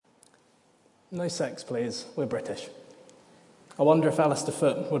No sex, please. We're British. I wonder if Alistair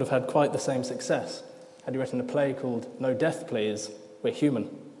Foote would have had quite the same success had he written a play called No Death, Please, We're Human.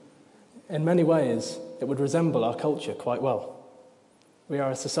 In many ways, it would resemble our culture quite well. We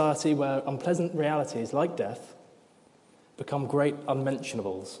are a society where unpleasant realities like death become great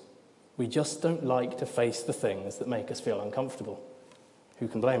unmentionables. We just don't like to face the things that make us feel uncomfortable. Who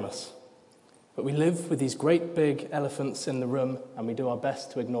can blame us? But we live with these great big elephants in the room and we do our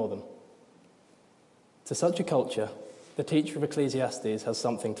best to ignore them. To such a culture, the teacher of Ecclesiastes has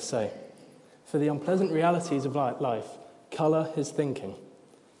something to say. For the unpleasant realities of life colour his thinking.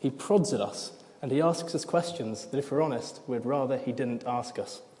 He prods at us and he asks us questions that, if we're honest, we'd rather he didn't ask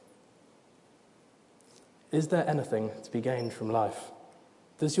us. Is there anything to be gained from life?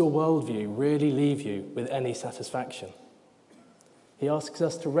 Does your worldview really leave you with any satisfaction? He asks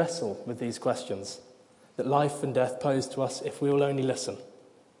us to wrestle with these questions that life and death pose to us if we will only listen.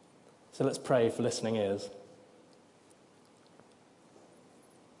 So let's pray for listening ears.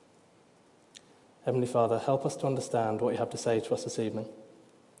 Heavenly Father, help us to understand what you have to say to us this evening.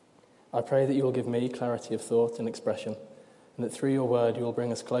 I pray that you will give me clarity of thought and expression, and that through your word you will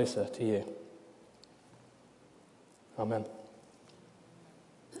bring us closer to you. Amen.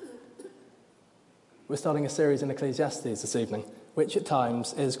 We're starting a series in Ecclesiastes this evening, which at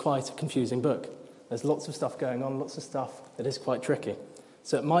times is quite a confusing book. There's lots of stuff going on, lots of stuff that is quite tricky.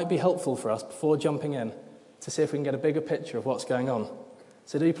 So it might be helpful for us, before jumping in, to see if we can get a bigger picture of what's going on.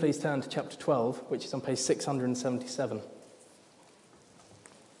 So do please turn to chapter 12, which is on page 677.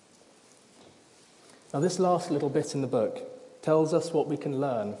 Now this last little bit in the book tells us what we can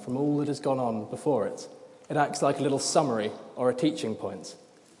learn from all that has gone on before it. It acts like a little summary or a teaching point.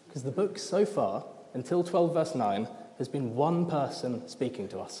 Because the book so far, until 12 verse 9, has been one person speaking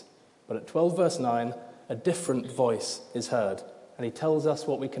to us. But at 12 verse 9, a different voice is heard. And he tells us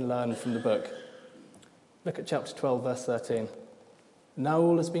what we can learn from the book. Look at chapter 12 verse 13. Now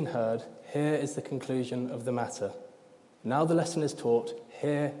all has been heard, here is the conclusion of the matter. Now the lesson is taught,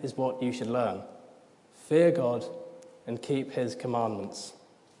 here is what you should learn. Fear God and keep his commandments.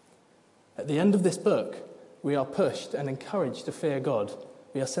 At the end of this book, we are pushed and encouraged to fear God.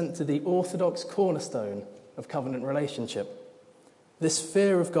 We are sent to the orthodox cornerstone of covenant relationship. This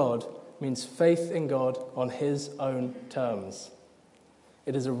fear of God means faith in God on his own terms.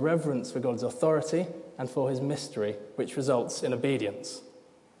 It is a reverence for God's authority and for his mystery, which results in obedience.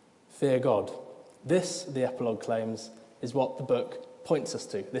 Fear God. This, the epilogue claims, is what the book points us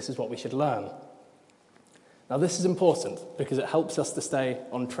to. This is what we should learn. Now, this is important because it helps us to stay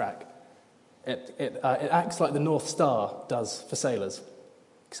on track. It acts like the North Star does for sailors.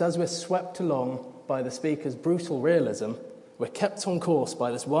 Because as we're swept along by the speaker's brutal realism, we're kept on course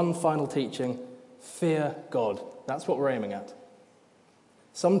by this one final teaching, fear God. That's what we're aiming at.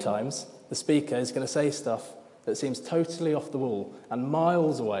 Sometimes the speaker is going to say stuff that seems totally off the wall and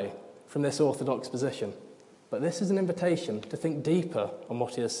miles away from this orthodox position. But this is an invitation to think deeper on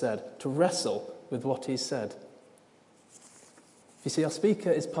what he has said, to wrestle with what he's said. You see, our speaker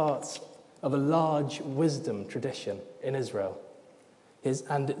is part of a large wisdom tradition in Israel. He is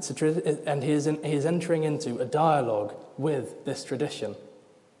entering into a dialogue with this tradition.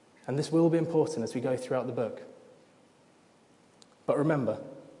 And this will be important as we go throughout the book. But remember,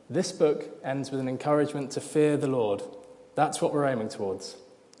 this book ends with an encouragement to fear the Lord. That's what we're aiming towards.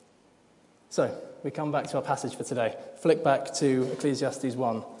 So, we come back to our passage for today. Flick back to Ecclesiastes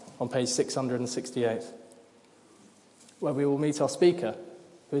 1 on page 668, where we will meet our speaker,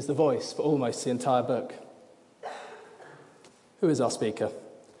 who is the voice for almost the entire book. Who is our speaker?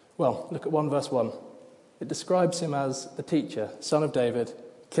 Well, look at 1 verse 1. It describes him as the teacher, son of David,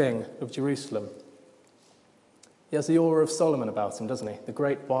 king of Jerusalem. He has the aura of Solomon about him, doesn't he? The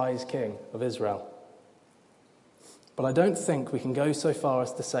great wise king of Israel. But I don't think we can go so far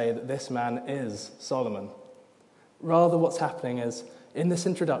as to say that this man is Solomon. Rather, what's happening is, in this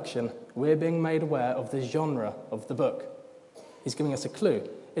introduction, we're being made aware of the genre of the book. He's giving us a clue.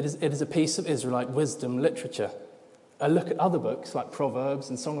 It is a piece of Israelite wisdom literature. A look at other books like Proverbs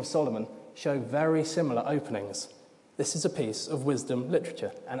and Song of Solomon show very similar openings. This is a piece of wisdom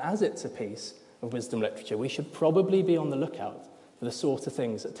literature. And as it's a piece of wisdom literature, we should probably be on the lookout for the sort of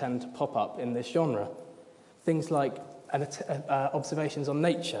things that tend to pop up in this genre. Things like observations on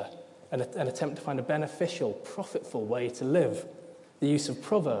nature, an attempt to find a beneficial, profitable way to live, the use of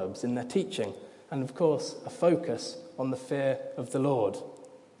proverbs in their teaching, and of course, a focus on the fear of the Lord.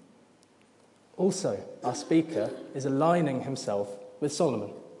 Also, our speaker is aligning himself with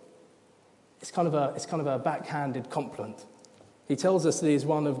Solomon. It's kind of a backhanded compliment. He tells us that he is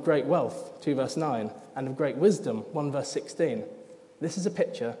one of great wealth, 2 verse 9, and of great wisdom, 1 verse 16. this is a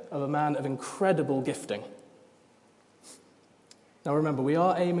picture of a man of incredible gifting. Now remember, we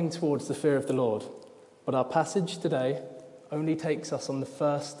are aiming towards the fear of the Lord, but our passage today only takes us on the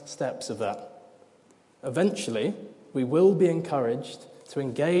first steps of that. Eventually, we will be encouraged to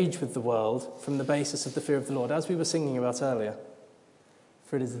engage with the world from the basis of the fear of the Lord, as we were singing about earlier.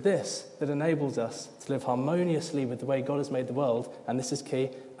 For it is this that enables us to live harmoniously with the way God has made the world, and this is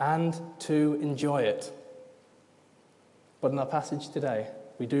key, and to enjoy it. But in our passage today,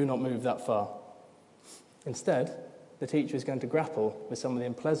 we do not move that far. Instead, the teacher is going to grapple with some of the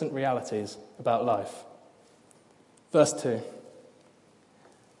unpleasant realities about life. Verse 2.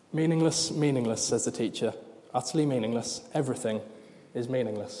 Meaningless, meaningless, says the teacher. Utterly meaningless. Everything is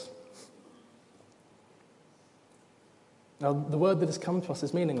meaningless. Now, the word that has come to us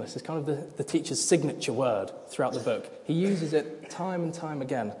as meaningless is kind of the teacher's signature word throughout the book. He uses it time and time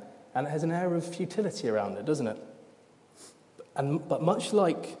again, and it has an air of futility around it, doesn't it? But much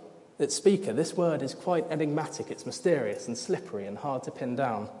like its speaker, this word is quite enigmatic. It's mysterious and slippery and hard to pin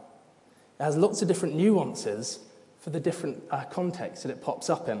down. It has lots of different nuances for the different contexts that it pops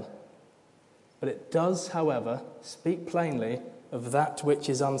up in. But it does, however, speak plainly of that which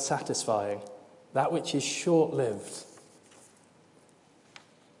is unsatisfying, that which is short-lived.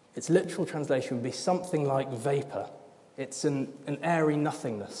 Its literal translation would be something like vapour. It's an airy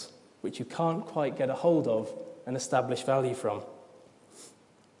nothingness, which you can't quite get a hold of and establish value from.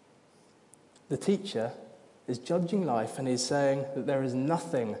 The teacher is judging life, and he's saying that there is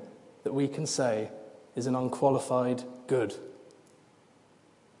nothing that we can say is an unqualified good.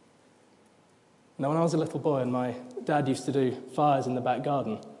 Now, when I was a little boy and my dad used to do fires in the back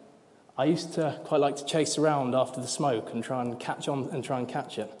garden, I used to quite like to chase around after the smoke and try and catch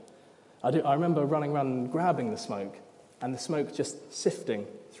it. I remember running around and grabbing the smoke, and the smoke just sifting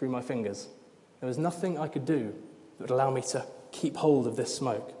through my fingers. There was nothing I could do that would allow me to keep hold of this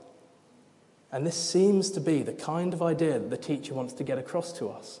smoke. And this seems to be the kind of idea that the teacher wants to get across to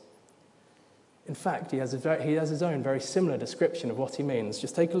us. In fact, he has his own very similar description of what he means.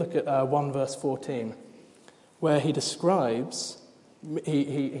 Just take a look at 1 verse 14, where he describes,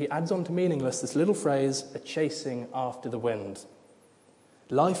 he adds on to meaningless this little phrase, a chasing after the wind.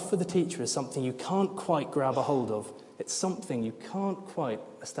 Life for the teacher is something you can't quite grab a hold of. It's something you can't quite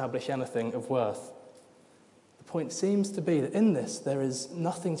establish anything of worth. The point seems to be that in this there is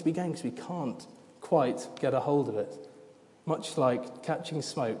nothing to be gained because we can't quite get a hold of it, much like catching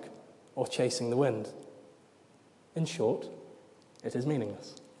smoke or chasing the wind. In short, it is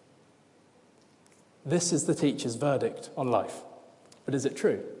meaningless. This is the teacher's verdict on life. But is it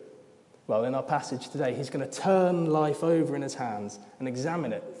true? Well, in our passage today, he's going to turn life over in his hands and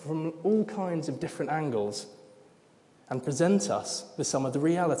examine it from all kinds of different angles and present us with some of the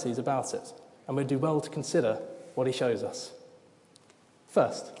realities about it. And we'd do well to consider what he shows us.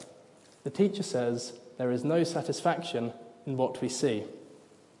 First, the teacher says there is no satisfaction in what we see.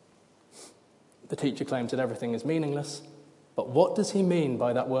 The teacher claims that everything is meaningless, but what does he mean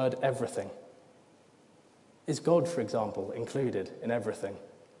by that word everything? Is God, for example, included in everything?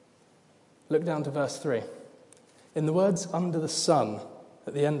 Look down to verse 3. In the words under the sun,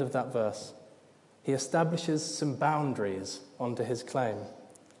 at the end of that verse, he establishes some boundaries onto his claim.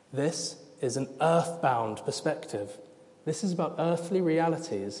 This is an earthbound perspective. This is about earthly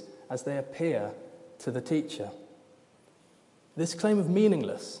realities as they appear to the teacher. This claim of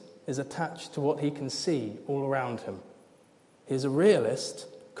meaningless is attached to what he can see all around him. He is a realist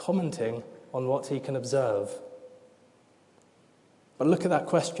commenting on what he can observe. But look at that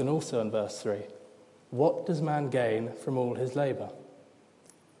question also in verse 3. What does man gain from all his labour?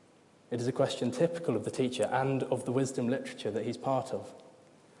 It is a question typical of the teacher and of the wisdom literature that he's part of.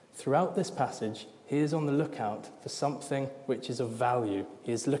 Throughout this passage, he is on the lookout for something which is of value.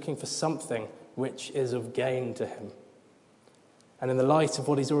 He is looking for something which is of gain to him. And in the light of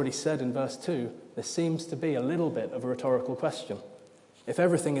what he's already said in verse 2, there seems to be a little bit of a rhetorical question. If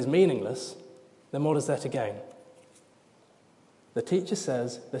everything is meaningless, then what is there to gain? The teacher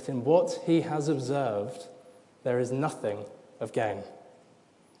says that in what he has observed, there is nothing of gain.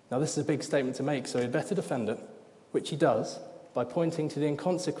 Now, this is a big statement to make, so he'd better defend it, which he does by pointing to the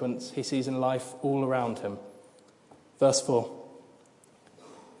inconsequence he sees in life all around him. Verse 4.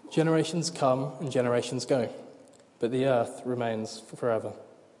 Generations come and generations go, but the earth remains forever.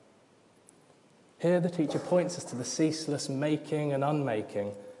 Here the teacher points us to the ceaseless making and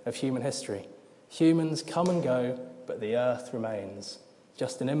unmaking of human history. Humans come and go, but the earth remains,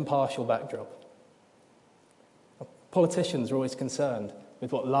 just an impartial backdrop. Politicians are always concerned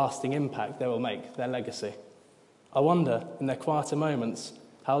with what lasting impact they will make, their legacy. I wonder, in their quieter moments,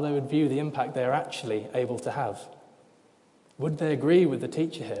 how they would view the impact they are actually able to have. Would they agree with the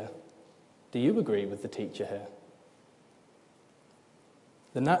teacher here? Do you agree with the teacher here?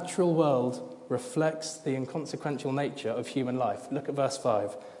 The natural world reflects the inconsequential nature of human life. Look at verse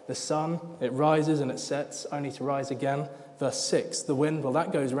 5. The sun, it rises and it sets, only to rise again. Verse 6, the wind, well,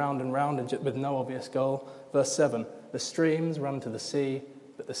 that goes round and round with no obvious goal. Verse 7, the streams run to the sea,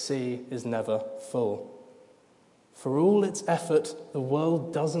 but the sea is never full. For all its effort, the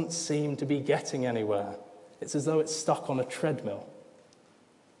world doesn't seem to be getting anywhere. It's as though it's stuck on a treadmill.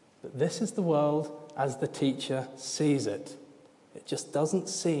 But this is the world as the teacher sees it. It just doesn't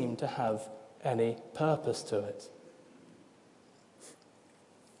seem to have any purpose to it.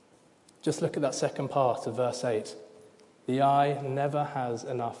 Just look at that second part of verse 8. The eye never has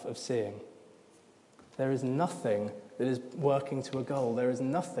enough of seeing. There is nothing that is working to a goal. There is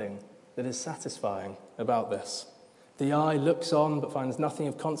nothing that is satisfying about this. The eye looks on but finds nothing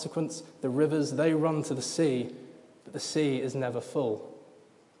of consequence. The rivers, they run to the sea, but the sea is never full.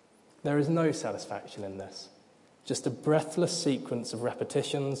 There is no satisfaction in this. Just a breathless sequence of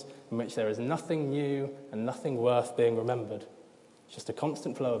repetitions in which there is nothing new and nothing worth being remembered. It's just a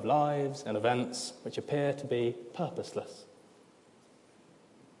constant flow of lives and events which appear to be purposeless.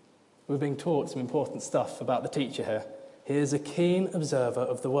 We're being taught some important stuff about the teacher here. He is a keen observer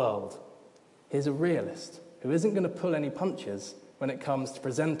of the world. He is a realist who isn't going to pull any punches when it comes to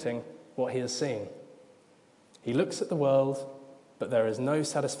presenting what he has seen. He looks at the world, but there is no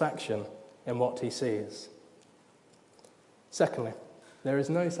satisfaction in what he sees. Secondly, there is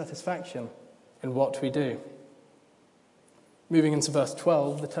no satisfaction in what we do. Moving into verse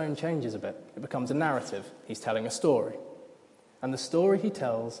 12, the tone changes a bit. It becomes a narrative. He's telling a story. And the story he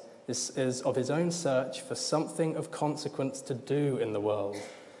tells is of his own search for something of consequence to do in the world.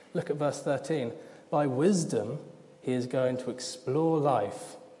 Look at verse 13. By wisdom, he is going to explore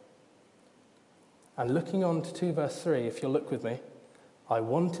life. And looking on to verse 3, if you'll look with me, I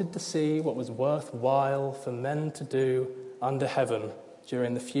wanted to see what was worthwhile for men to do under heaven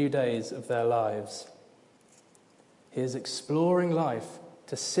during the few days of their lives. He is exploring life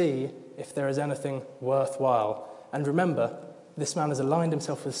to see if there is anything worthwhile. And remember, this man has aligned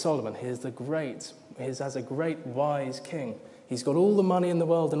himself with Solomon. He is as a great wise king. He's got all the money in the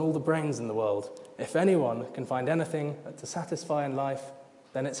world and all the brains in the world. If anyone can find anything to satisfy in life,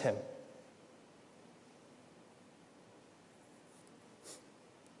 then it's him.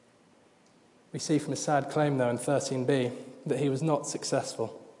 We see from his sad claim, though, in 13b, that he was not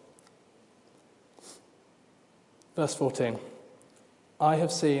successful. Verse 14, I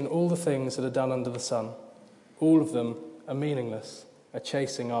have seen all the things that are done under the sun. All of them are meaningless, are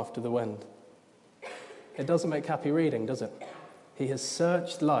chasing after the wind. It doesn't make happy reading, does it? He has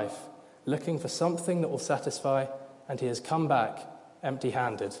searched life, looking for something that will satisfy, and he has come back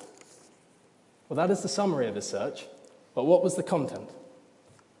empty-handed. Well, that is the summary of his search, but what was the content?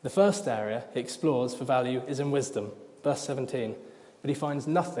 The first area he explores for value is in wisdom, verse 17, but he finds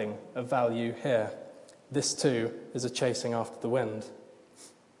nothing of value here. This too is a chasing after the wind.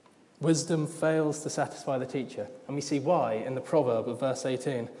 Wisdom fails to satisfy the teacher, and we see why in the proverb of verse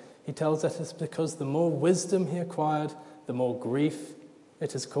 18. He tells us it's because the more wisdom he acquired, the more grief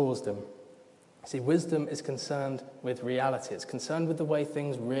it has caused him. See, wisdom is concerned with reality. It's concerned with the way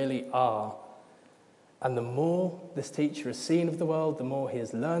things really are. And the more this teacher has seen of the world, the more he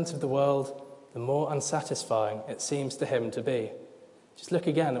has learnt of the world, the more unsatisfying it seems to him to be. Just look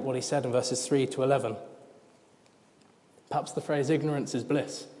again at what he said in verses 3 to 11. Perhaps the phrase ignorance is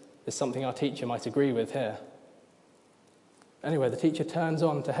bliss is something our teacher might agree with here. Anyway, the teacher turns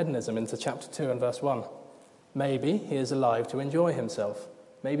on to hedonism into chapter 2 and verse 1. Maybe he is alive to enjoy himself.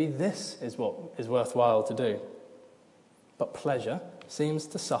 Maybe this is what is worthwhile to do. But pleasure seems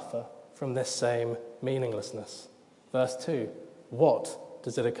to suffer from this same meaninglessness. Verse 2, what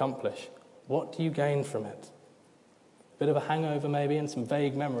does it accomplish? What do you gain from it? A bit of a hangover maybe and some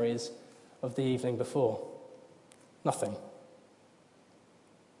vague memories of the evening before. Nothing.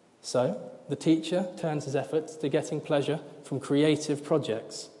 So, the teacher turns his efforts to getting pleasure from creative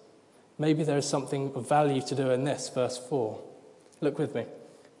projects. Maybe there is something of value to do in this, verse 4. Look with me.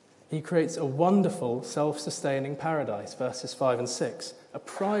 He creates a wonderful, self-sustaining paradise, verses 5 and 6. A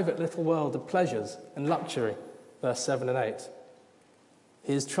private little world of pleasures and luxury, verse 7 and 8.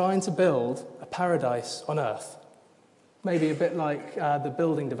 He is trying to build a paradise on earth. Maybe a bit like the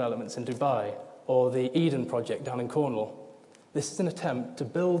building developments in Dubai or the Eden project down in Cornwall. This is an attempt to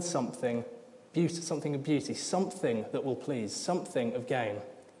build something of beauty, something that will please, something of gain.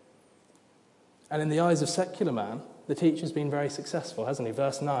 And in the eyes of secular man, the teacher's been very successful, hasn't he?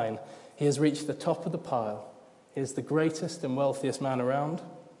 Verse 9, he has reached the top of the pile. He is the greatest and wealthiest man around.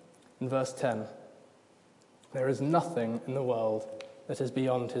 In verse 10, There is nothing in the world that is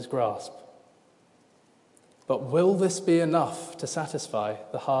beyond his grasp. But will this be enough to satisfy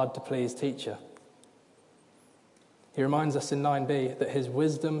the hard-to-please teacher? He reminds us in 9b that his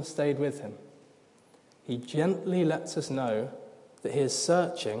wisdom stayed with him. He gently lets us know that he is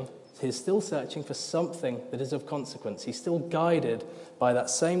still searching for something that is of consequence. He's still guided by that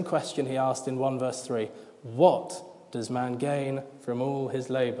same question he asked in 1 verse 3. What does man gain from all his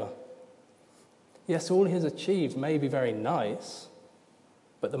labour? Yes, all he has achieved may be very nice,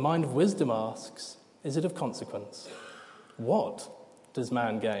 but the mind of wisdom asks, is it of consequence? What does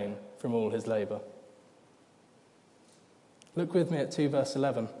man gain from all his labour? Look with me at 2 verse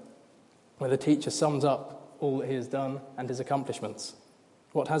 11, where the teacher sums up all that he has done and his accomplishments.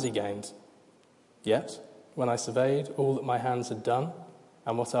 What has he gained? Yet, when I surveyed all that my hands had done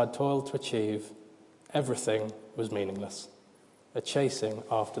and what I had toiled to achieve, everything was meaningless, a chasing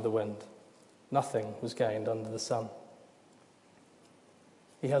after the wind. Nothing was gained under the sun.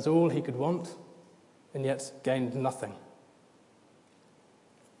 He has all he could want, and yet gained nothing.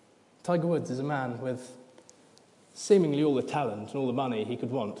 Tiger Woods is a man with seemingly all the talent and all the money he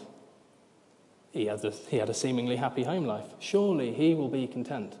could want. He had a seemingly happy home life. Surely he will be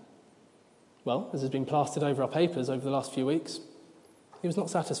content. Well, as has been plastered over our papers over the last few weeks, he was not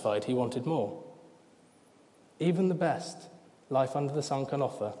satisfied. He wanted more. Even the best life under the sun can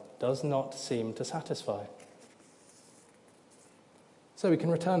offer does not seem to satisfy. So we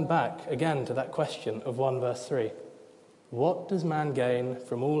can return back again to that question of 1 verse 3. What does man gain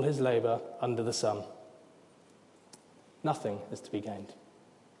from all his labour under the sun? Nothing is to be gained.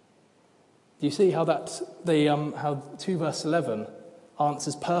 Do you see how 2 verse 11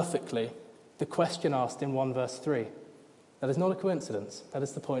 answers perfectly the question asked in 1 verse 3? That is not a coincidence. That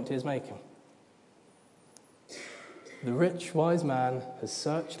is the point he is making. The rich, wise man has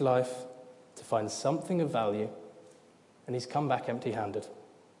searched life to find something of value, and he's come back empty-handed.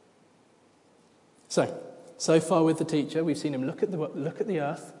 So far with the teacher, we've seen him look at the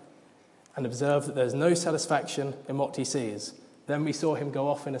earth and observe that there's no satisfaction in what he sees. Then we saw him go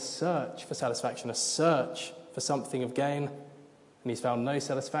off in a search for satisfaction, a search for something of gain, and he's found no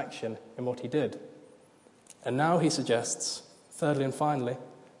satisfaction in what he did. And now he suggests, thirdly and finally,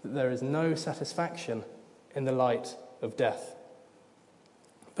 that there is no satisfaction in the light of death.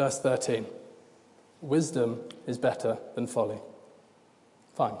 Verse 13. Wisdom is better than folly.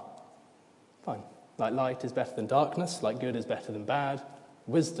 Fine. Like light is better than darkness, like good is better than bad,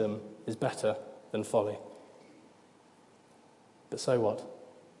 wisdom is better than folly. But so what?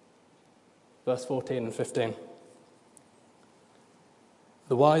 Verse 14 and 15.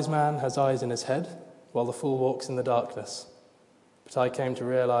 The wise man has eyes in his head, while the fool walks in the darkness. But I came to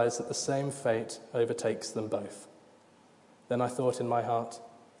realize that the same fate overtakes them both. Then I thought in my heart,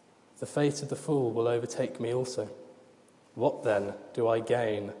 the fate of the fool will overtake me also. What then do I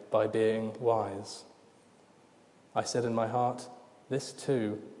gain by being wise? I said in my heart, this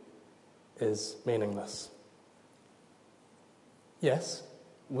too is meaningless. Yes,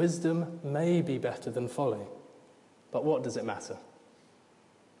 wisdom may be better than folly, but what does it matter?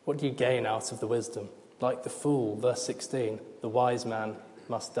 What do you gain out of the wisdom? Like the fool, verse 16, the wise man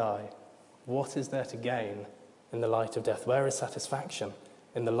must die. What is there to gain in the light of death? Where is satisfaction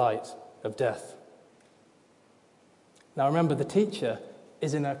in the light of death? Now remember, the teacher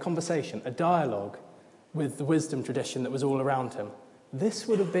is in a conversation, a dialogue with the wisdom tradition that was all around him. This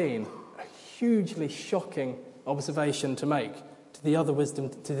would have been a hugely shocking observation to make to the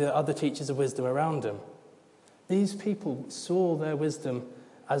other teachers of wisdom around him. These people saw their wisdom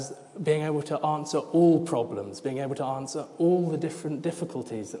as being able to answer all problems, being able to answer all the different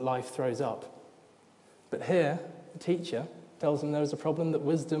difficulties that life throws up. But here, the teacher tells them there is a problem that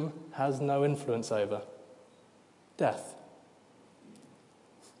wisdom has no influence over. Death.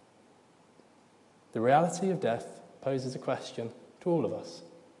 The reality of death poses a question to all of us.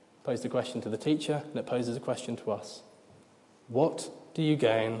 It posed a question to the teacher, and it poses a question to us. What do you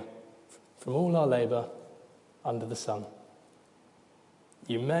gain from all our labour under the sun?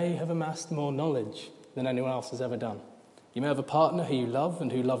 You may have amassed more knowledge than anyone else has ever done. You may have a partner who you love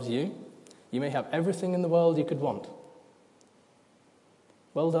and who loves you. You may have everything in the world you could want.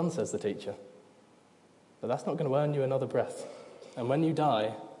 Well done, says the teacher. But that's not going to earn you another breath. And when you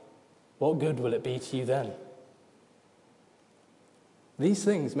die, what good will it be to you then? These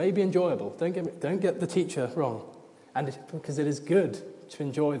things may be enjoyable. Don't get the teacher wrong. Because it is good to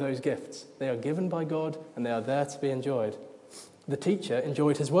enjoy those gifts. They are given by God and they are there to be enjoyed. The teacher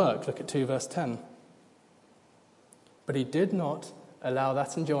enjoyed his work. Look at 2 verse 10. But he did not allow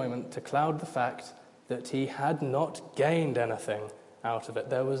that enjoyment to cloud the fact that he had not gained anything out of it.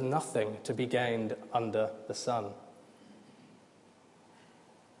 There was nothing to be gained under the sun.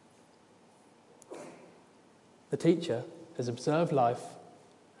 The teacher has observed life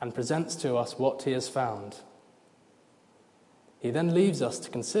and presents to us what he has found. He then leaves us to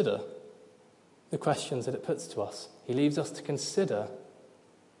consider the questions that it puts to us. He leaves us to consider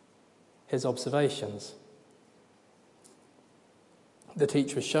his observations. The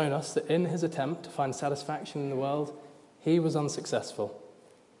teacher has shown us that in his attempt to find satisfaction in the world, he was unsuccessful.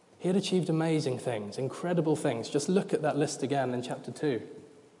 He had achieved amazing things, incredible things. Just look at that list again in chapter 2.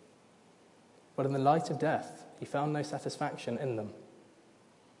 But in the light of death, he found no satisfaction in them.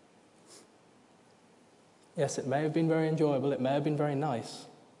 Yes, it may have been very enjoyable, it may have been very nice,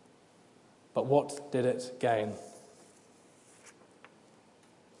 but what did it gain?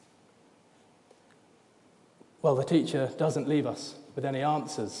 Well, the teacher doesn't leave us with any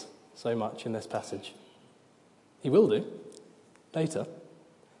answers so much in this passage. He will do later.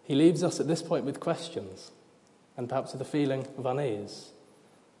 He leaves us at this point with questions and perhaps with a feeling of unease.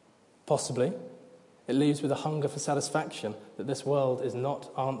 Possibly, it leaves with a hunger for satisfaction that this world is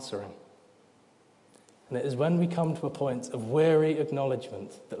not answering. And it is when we come to a point of weary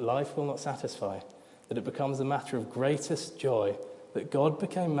acknowledgement that life will not satisfy, that it becomes a matter of greatest joy that God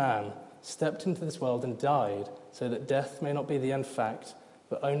became man, stepped into this world and died so that death may not be the end fact,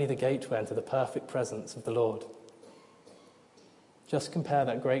 but only the gateway into the perfect presence of the Lord. Just compare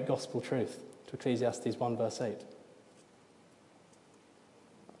that great gospel truth to Ecclesiastes 1 verse 8.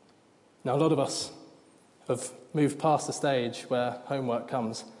 Now, a lot of us have moved past the stage where homework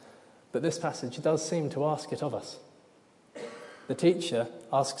comes, but this passage does seem to ask it of us. The teacher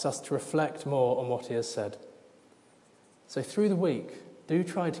asks us to reflect more on what he has said. So through the week, do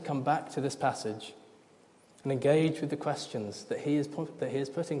try to come back to this passage and engage with the questions that he is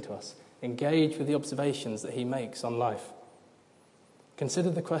putting to us. Engage with the observations that he makes on life. Consider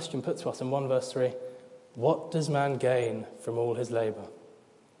the question put to us in 1 verse 3, what does man gain from all his labour?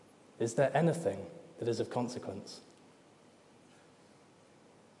 Is there anything that is of consequence?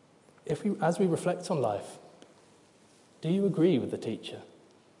 As we reflect on life, do you agree with the teacher?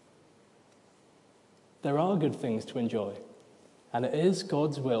 There are good things to enjoy, and it is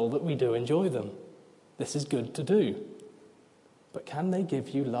God's will that we do enjoy them. This is good to do. But can they give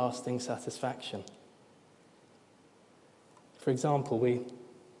you lasting satisfaction? For example,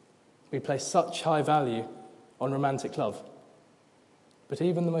 we place such high value on romantic love, but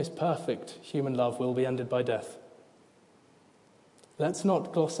even the most perfect human love will be ended by death. Let's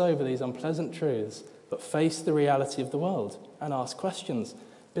not gloss over these unpleasant truths, but face the reality of the world and ask questions.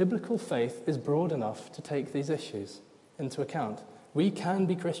 Biblical faith is broad enough to take these issues into account. We can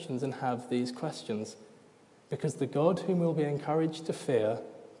be Christians and have these questions because the God whom we'll be encouraged to fear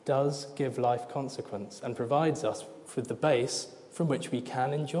does give life consequence and provides us with the base from which we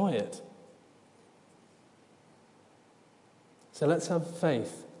can enjoy it. So let's have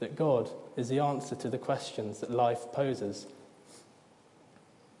faith that God is the answer to the questions that life poses.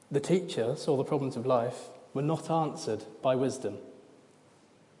 The teacher saw the problems of life were not answered by wisdom,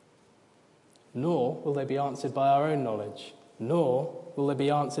 nor will they be answered by our own knowledge, nor will they be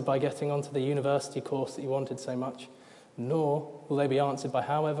answered by getting onto the university course that you wanted so much, nor will they be answered by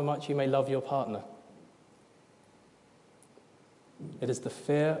however much you may love your partner. It is the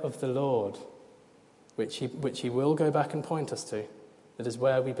fear of the Lord, which he will go back and point us to, that is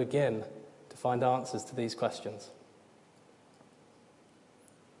where we begin to find answers to these questions.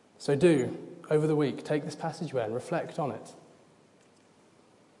 So do, over the week, take this passage and reflect on it.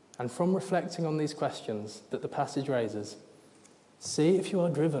 And from reflecting on these questions that the passage raises, see if you are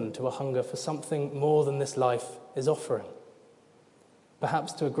driven to a hunger for something more than this life is offering.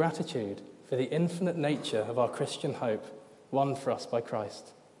 Perhaps to a gratitude for the infinite nature of our Christian hope, won for us by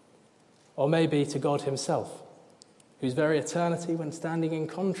Christ. Or maybe to God himself, whose very eternity, when standing in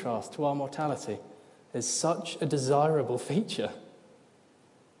contrast to our mortality, is such a desirable feature,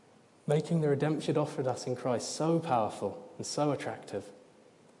 making the redemption offered us in Christ so powerful and so attractive.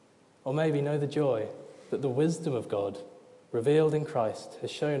 Or maybe know the joy that the wisdom of God, revealed in Christ,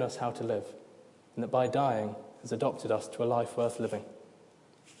 has shown us how to live, and that by dying has adopted us to a life worth living.